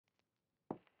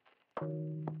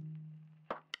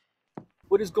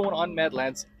What is going on, Mad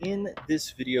Lads? In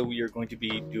this video we are going to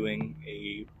be doing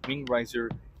a wing riser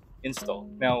install.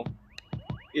 Now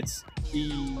it's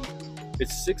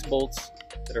 6 bolts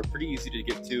that are pretty easy to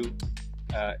get to.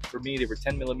 For me they were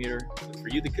 10mm, but for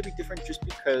you they could be different just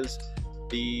because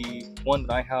the one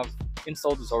that I have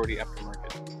installed is already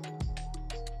aftermarket.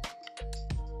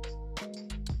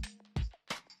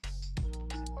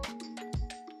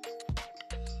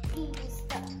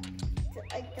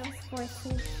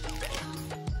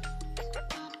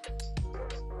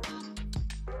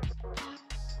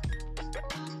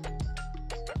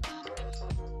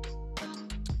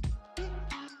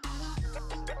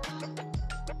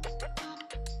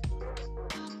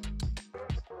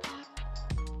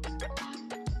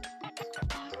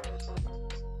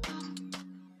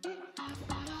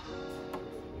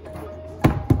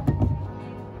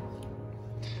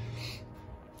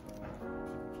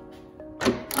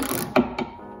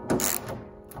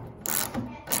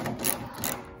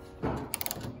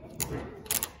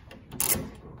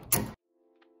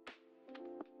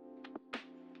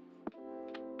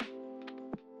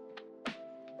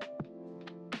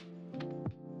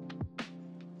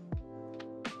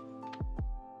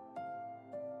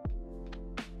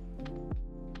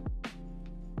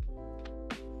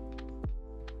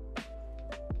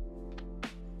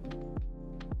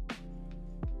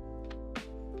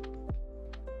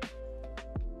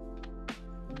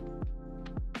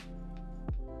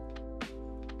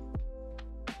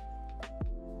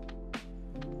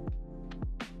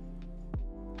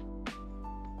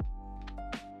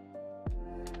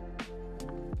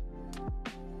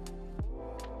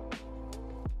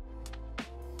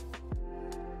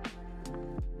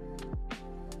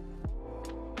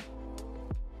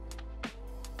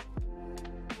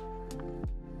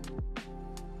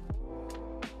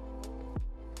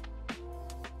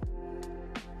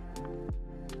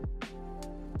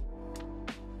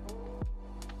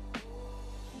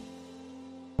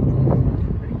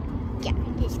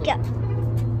 Go.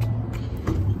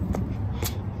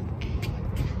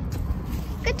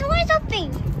 The door's open.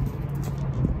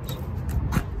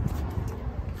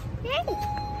 Hey,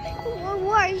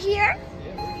 we're here.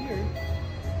 Yeah, we're here.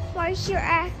 We're here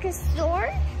at the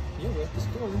store. Yeah, we're at the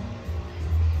store.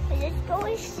 Let's go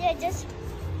and just.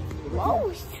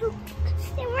 Whoa, so,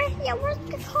 where's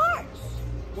the cars?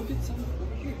 Go get some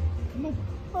over here. Come on.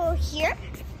 Oh, here?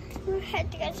 We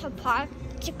had to get some car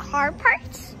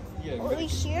parts. Yeah, over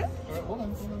here. All right, hold on.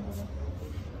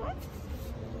 What?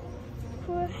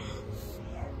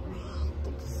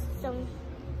 Some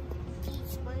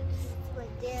these ones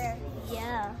right there.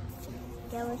 Yeah,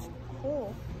 that was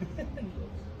cool.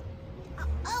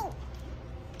 Oh,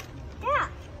 yeah.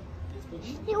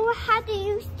 You will have to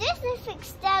use this to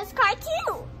fix Dad's car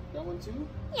too. That one too?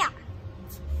 Yeah.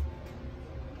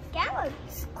 That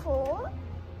looks cool.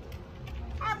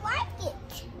 I like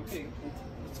it. Okay,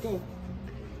 let's go.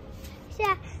 So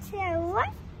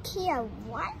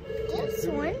what? This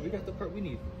one. We got the part we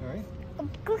need, alright?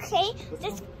 Okay,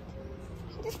 let's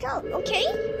go, okay?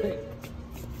 Okay.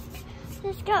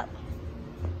 Let's go.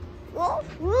 Whoa,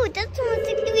 this one's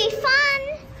gonna be fun.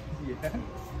 Yeah.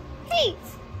 Hey,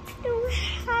 do we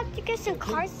have to get some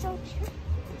cars so too?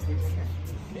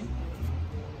 Okay.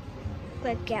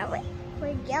 We're going.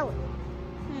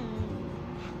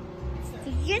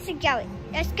 Here's a going.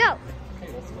 Let's go.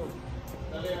 Okay, let's go.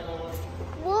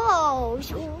 Whoa,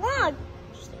 so what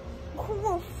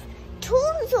cool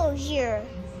tools over here.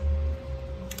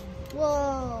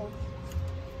 Whoa.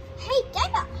 Hey,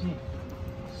 Dada.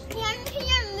 Can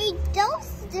you read those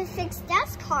to fix that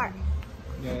car?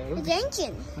 Yeah. The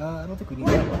engine. I don't think we need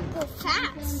that one. Go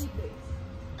fast.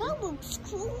 That looks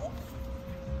cool.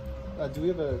 Do we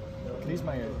have a? Can I use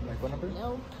my phone number?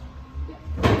 Nope.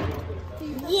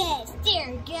 Yes, there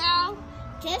you go.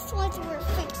 This one's where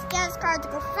fix Dad's car to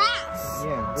go fast.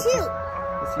 Yeah. Two.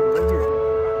 Let's see right here.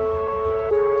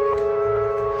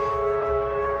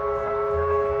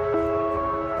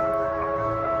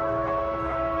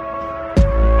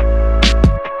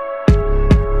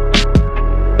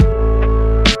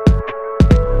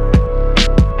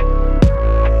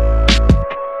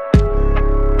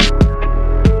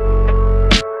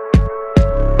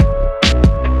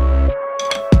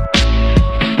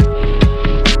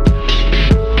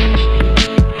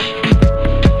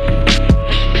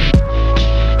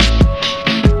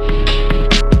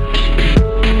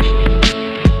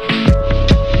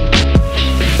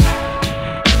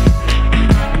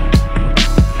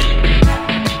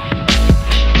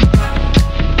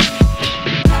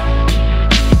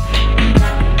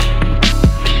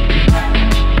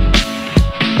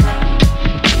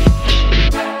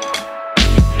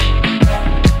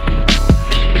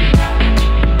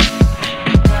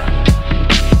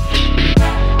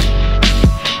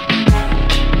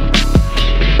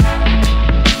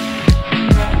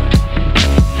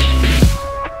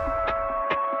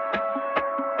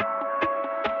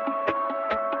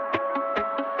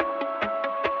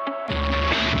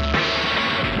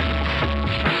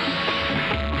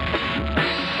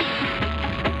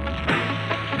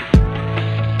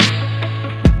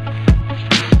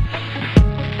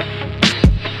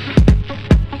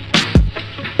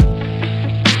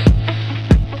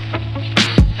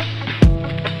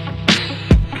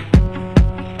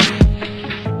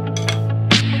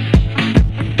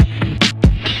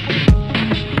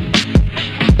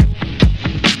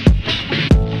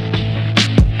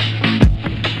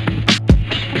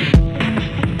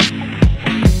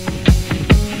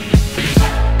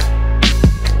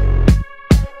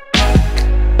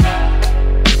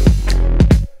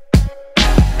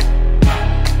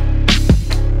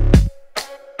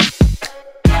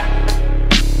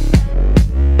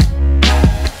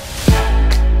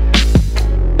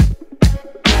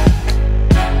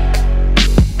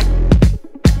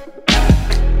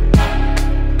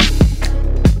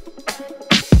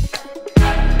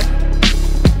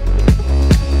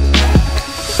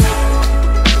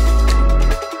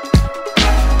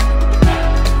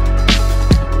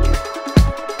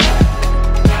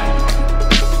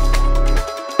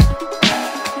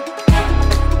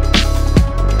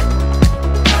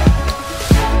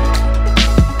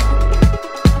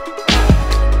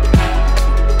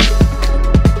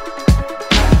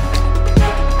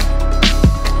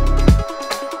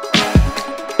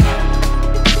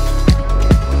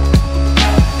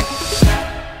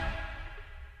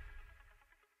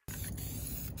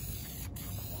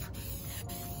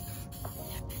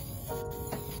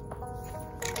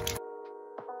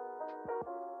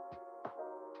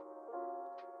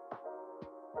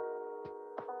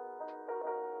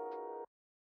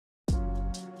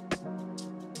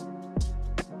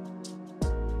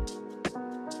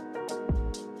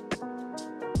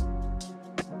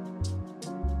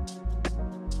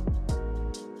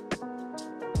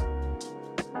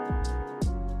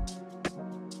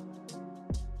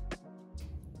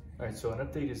 Alright, so an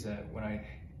update is that when I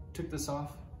took this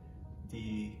off,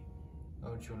 the,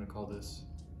 what do you want to call this?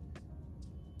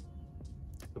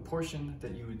 The portion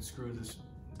that you would screw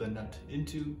the nut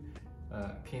into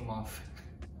came off.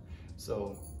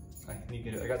 So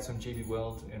I got some JB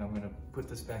Weld, and I'm gonna put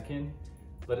this back in,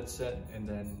 let it set, and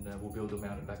then we'll be able to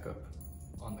mount it back up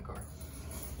on the car.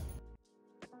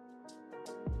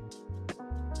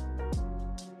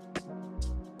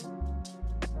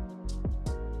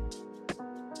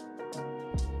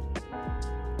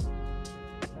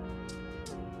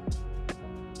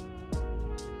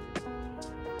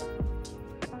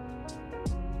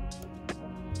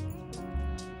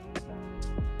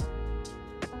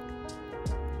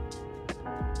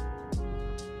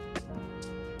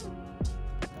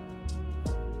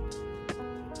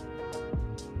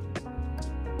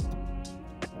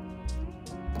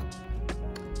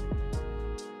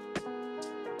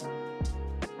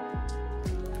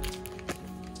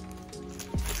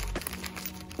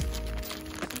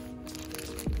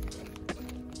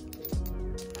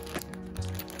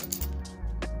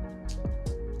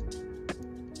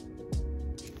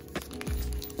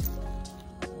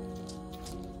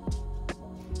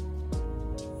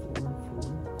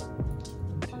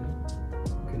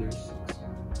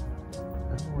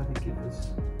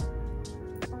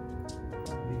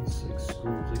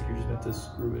 Like you're just meant to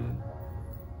screw it in.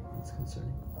 That's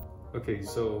concerning. Okay,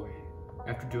 so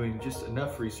after doing just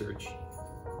enough research,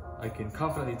 I can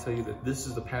confidently tell you that this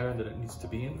is the pattern that it needs to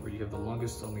be in, where you have the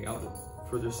longest on the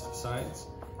furthest sides,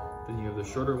 then you have the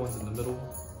shorter ones in the middle,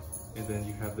 and then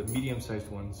you have the medium-sized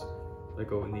ones that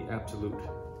go in the absolute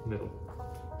middle.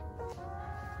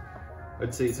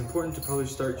 I'd say it's important to probably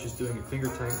start just doing it finger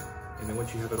tight, and then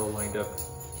once you have it all lined up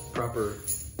proper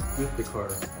with the car,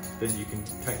 then you can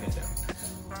tighten it down.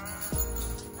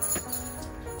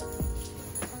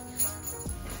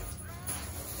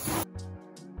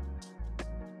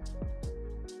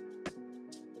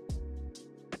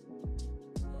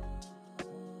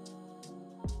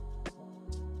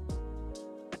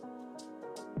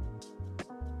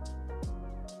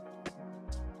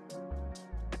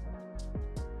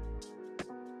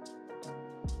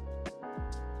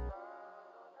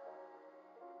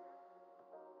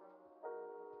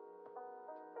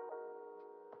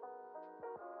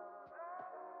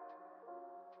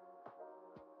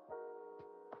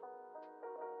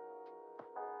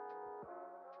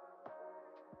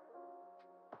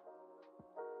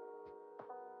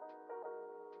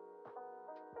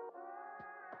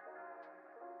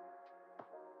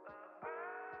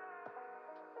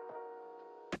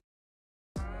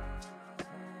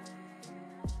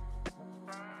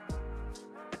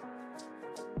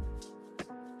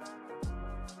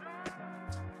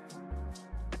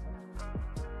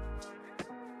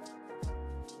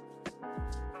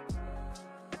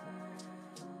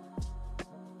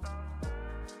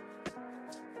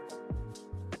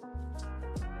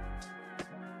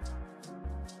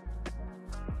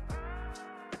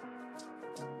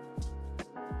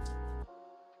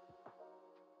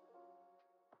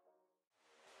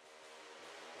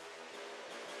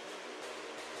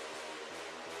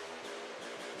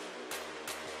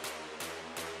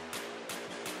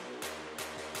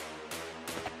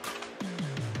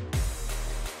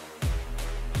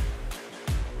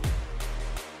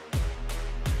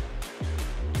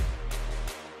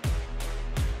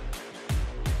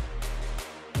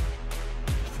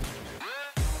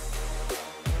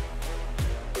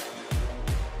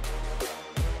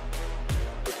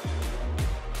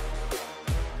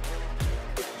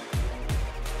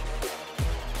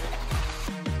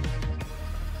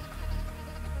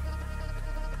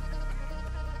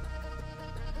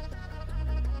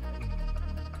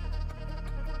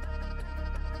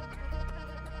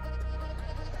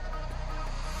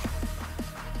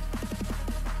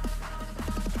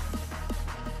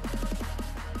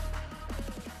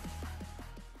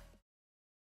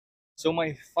 So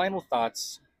my final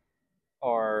thoughts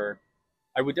are,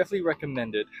 I would definitely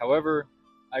recommend it. However,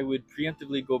 I would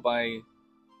preemptively go buy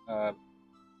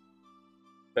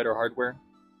better hardware.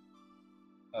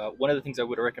 One of the things I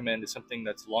would recommend is something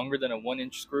that's longer than a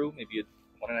 1-inch screw, maybe a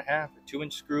 1.5 or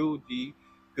 2-inch screw would be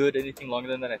good. Anything longer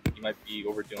than that, I think you might be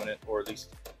overdoing it, or at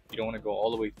least you don't want to go all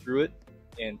the way through it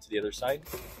and to the other side.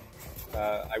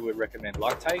 I would recommend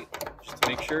Loctite just to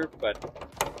make sure, but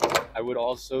I would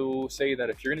also say that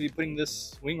if you're going to be putting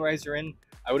this wing riser in,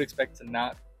 I would expect to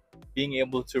not being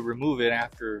able to remove it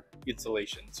after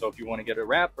installation. So if you want to get a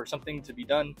wrap or something to be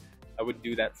done, I would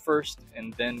do that first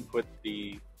and then put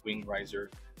the wing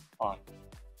riser on.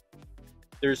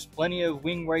 There's plenty of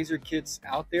wing riser kits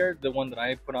out there. The one that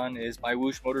I put on is by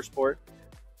Whoosh Motorsport.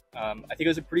 I think it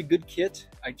was a pretty good kit.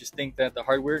 I just think that the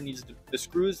hardware needs to, the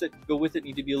screws that go with it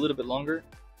need to be a little bit longer.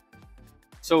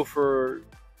 So for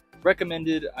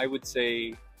recommended, I would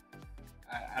say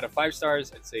out of 5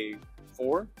 stars, I'd say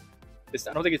 4.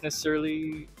 I don't think it's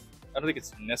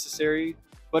necessary,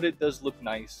 but it does look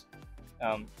nice.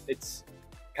 It's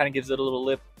kind of gives it a little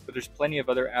lip, but there's plenty of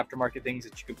other aftermarket things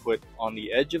that you can put on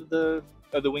the edge of the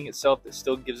wing itself that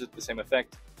still gives it the same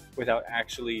effect without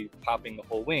actually popping the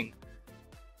whole wing.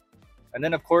 And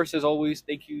then, of course, as always,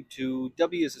 thank you to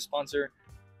Dubby as a sponsor.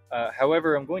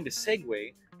 However, I'm going to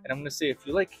segue, and I'm going to say if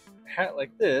you like a hat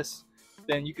like this,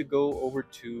 then you could go over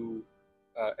to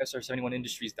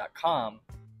sr71industries.com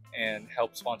and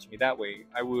help sponsor me that way.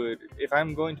 I would, if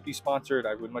I'm going to be sponsored,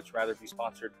 I would much rather be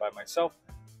sponsored by myself.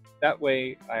 That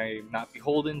way, I'm not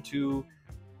beholden to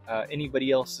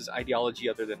anybody else's ideology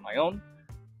other than my own.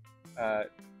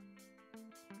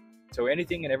 So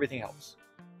anything and everything helps.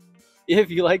 If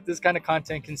you like this kind of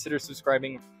content, consider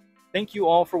subscribing. Thank you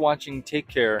all for watching. Take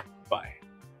care. Bye.